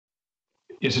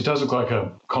Yes, it does look like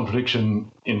a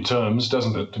contradiction in terms,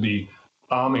 doesn't it, to be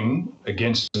arming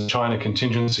against the China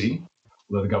contingency,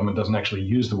 although the government doesn't actually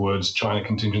use the words China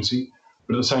contingency,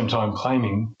 but at the same time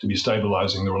claiming to be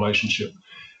stabilising the relationship.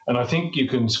 And I think you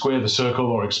can square the circle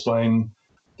or explain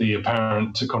the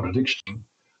apparent contradiction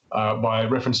by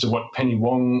reference to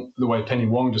the way Penny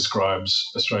Wong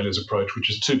describes Australia's approach, which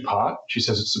is two-part. She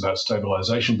says it's about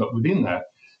stabilisation, but within that,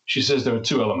 she says there are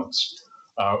two elements.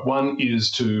 One is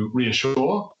to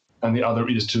reassure, and the other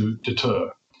is to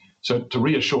deter. So to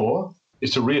reassure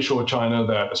is to reassure China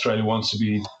that Australia wants to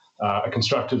be a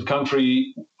constructive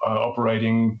country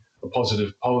operating a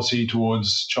positive policy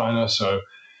towards China. So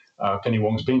Penny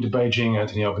Wong's been to Beijing.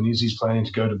 Anthony Albanese's planning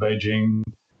to go to Beijing.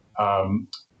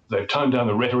 They've toned down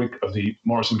the rhetoric of the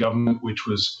Morrison government, which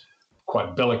was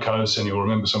quite bellicose, and you'll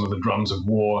remember some of the drums of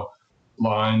war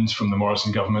lines from the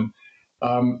Morrison government.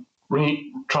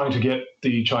 Trying to get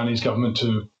the Chinese government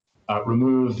to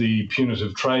remove the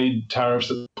punitive trade tariffs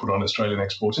that put on Australian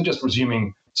exports and just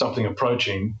resuming something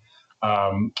approaching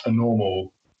a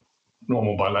normal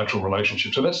bilateral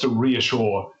relationship. So that's to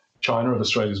reassure China of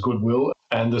Australia's goodwill.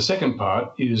 And the second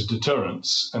part is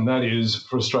deterrence, and that is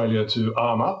for Australia to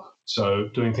arm up, so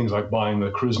doing things like buying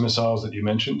the cruise missiles that you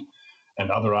mentioned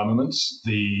and other armaments,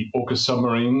 the AUKUS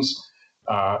submarines.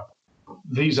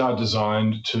 These are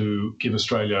designed to give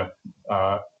Australia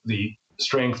the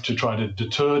strength to try to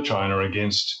deter China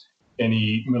against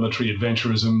any military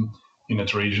adventurism in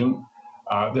its region.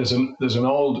 There's an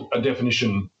old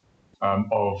definition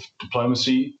of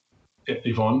diplomacy,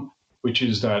 Yvonne, which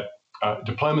is that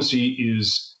diplomacy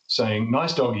is saying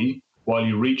nice doggy while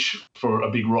you reach for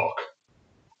a big rock.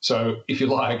 So if you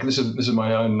like, this is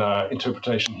my own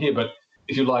interpretation here, but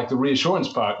if you like, the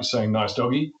reassurance part is saying nice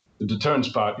doggy, the deterrence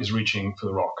part is reaching for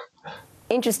the rock.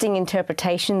 Interesting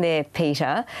interpretation there,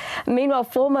 Peter. Meanwhile,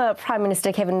 former Prime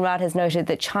Minister Kevin Rudd has noted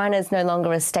that China is no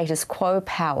longer a status quo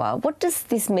power. What does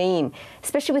this mean,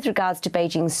 especially with regards to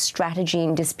Beijing's strategy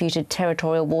in disputed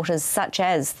territorial waters such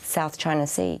as the South China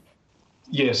Sea?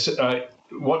 Yes,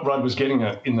 what Rudd was getting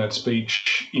at in that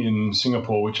speech in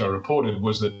Singapore, which I reported,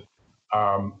 was that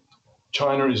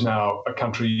China is now a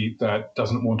country that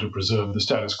doesn't want to preserve the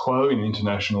status quo in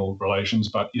international relations,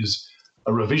 but is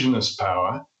a revisionist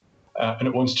power, and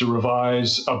it wants to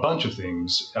revise a bunch of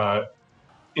things.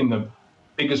 In the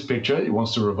biggest picture, it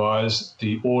wants to revise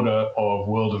the order of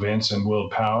world events and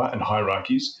world power and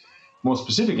hierarchies. More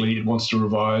specifically, it wants to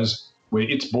revise where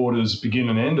its borders begin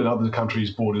and end and other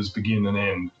countries' borders begin and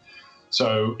end.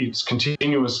 So it's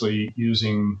continuously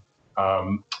using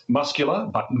muscular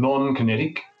but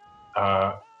non-kinetic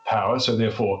power, so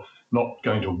therefore not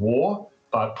going to war,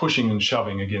 but pushing and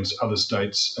shoving against other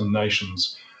states and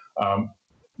nations.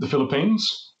 The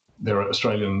Philippines, there are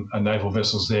Australian naval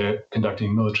vessels there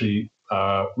conducting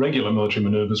regular military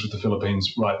manoeuvres with the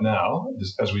Philippines right now,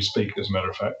 as we speak, as a matter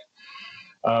of fact.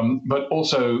 But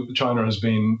also China has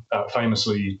been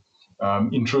famously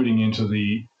intruding into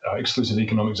the exclusive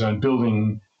economic zone,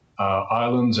 building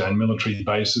islands and military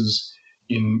bases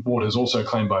in waters also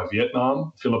claimed by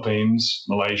Vietnam, Philippines,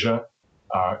 Malaysia,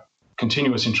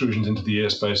 continuous intrusions into the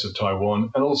airspace of Taiwan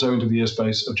and also into the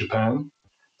airspace of Japan,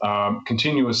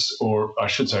 continuous, or I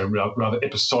should say rather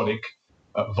episodic,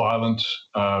 violent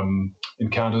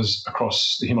encounters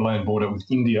across the Himalayan border with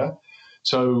India.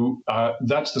 So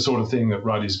that's the sort of thing that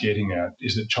Rudd is getting at,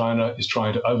 is that China is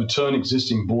trying to overturn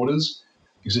existing borders,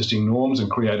 existing norms, and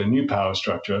create a new power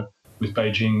structure with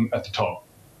Beijing at the top.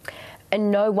 And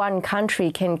no one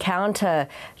country can counter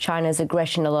China's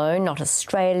aggression alone, not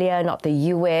Australia, not the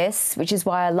US, which is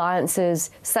why alliances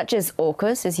such as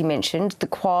AUKUS, as you mentioned, the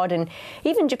Quad, and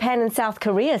even Japan and South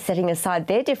Korea setting aside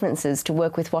their differences to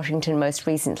work with Washington most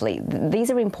recently.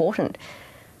 These are important.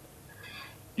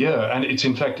 Yeah, and it's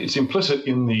implicit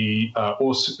in the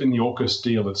AUKUS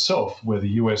deal itself, where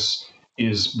the US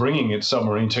is bringing its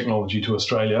submarine technology to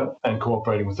Australia and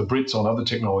cooperating with the Brits on other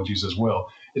technologies as well.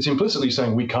 It's implicitly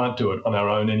saying we can't do it on our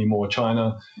own anymore.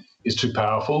 China is too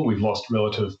powerful. We've lost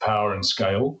relative power and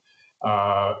scale.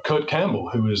 Kurt Campbell,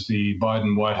 who is the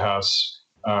Biden White House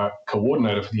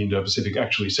coordinator for the Indo-Pacific,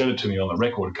 actually said it to me on the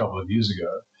record a couple of years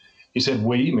ago. He said,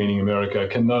 we, meaning America,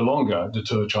 can no longer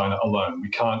deter China alone. We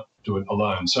can't do it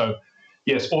alone. So,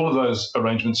 yes, all of those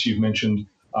arrangements you've mentioned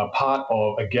are part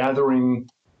of a gathering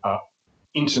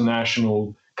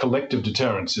international collective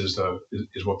deterrence, is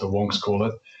what the wonks call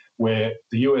it, where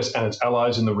the US and its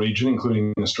allies in the region,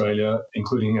 including Australia,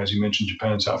 including, as you mentioned,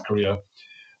 Japan, South Korea,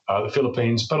 the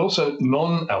Philippines, but also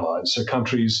non-allies, so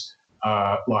countries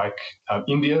like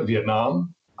India,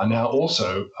 Vietnam, are now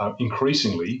also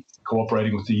increasingly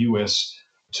cooperating with the US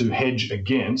to hedge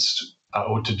against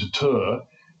or to deter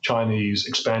Chinese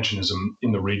expansionism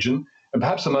in the region. And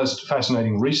perhaps the most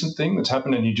fascinating recent thing that's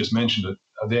happened, and you just mentioned it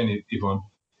then, Yvonne,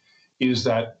 is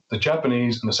that the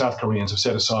Japanese and the South Koreans have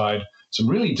set aside some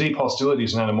really deep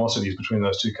hostilities and animosities between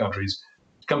those two countries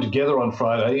to come together on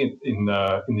Friday in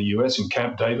the US, in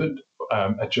Camp David,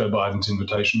 at Joe Biden's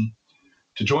invitation,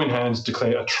 to join hands,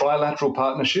 declare a trilateral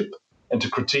partnership and to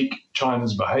critique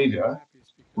China's behaviour,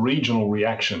 regional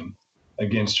reaction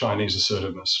against Chinese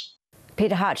assertiveness.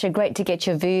 Peter Hartcher, great to get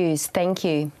your views. Thank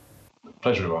you.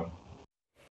 Pleasure, Yvonne.